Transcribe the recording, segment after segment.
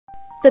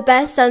The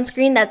best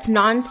sunscreen that's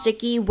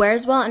non-sticky,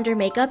 wears well under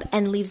makeup,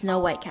 and leaves no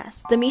white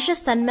cast. The Misha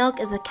Sun Milk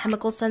is a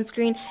chemical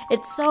sunscreen.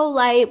 It's so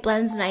light,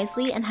 blends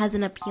nicely, and has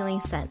an appealing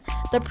scent.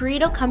 The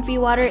Purito Comfy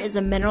Water is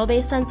a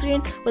mineral-based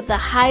sunscreen with the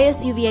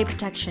highest UVA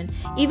protection.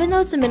 Even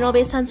though it's a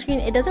mineral-based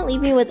sunscreen, it doesn't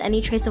leave me with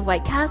any trace of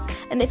white cast,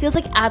 and it feels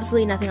like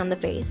absolutely nothing on the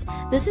face.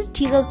 This is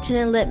Tizo's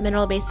Tinted Lip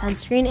mineral-based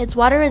sunscreen. It's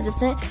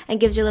water-resistant and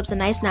gives your lips a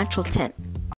nice natural tint.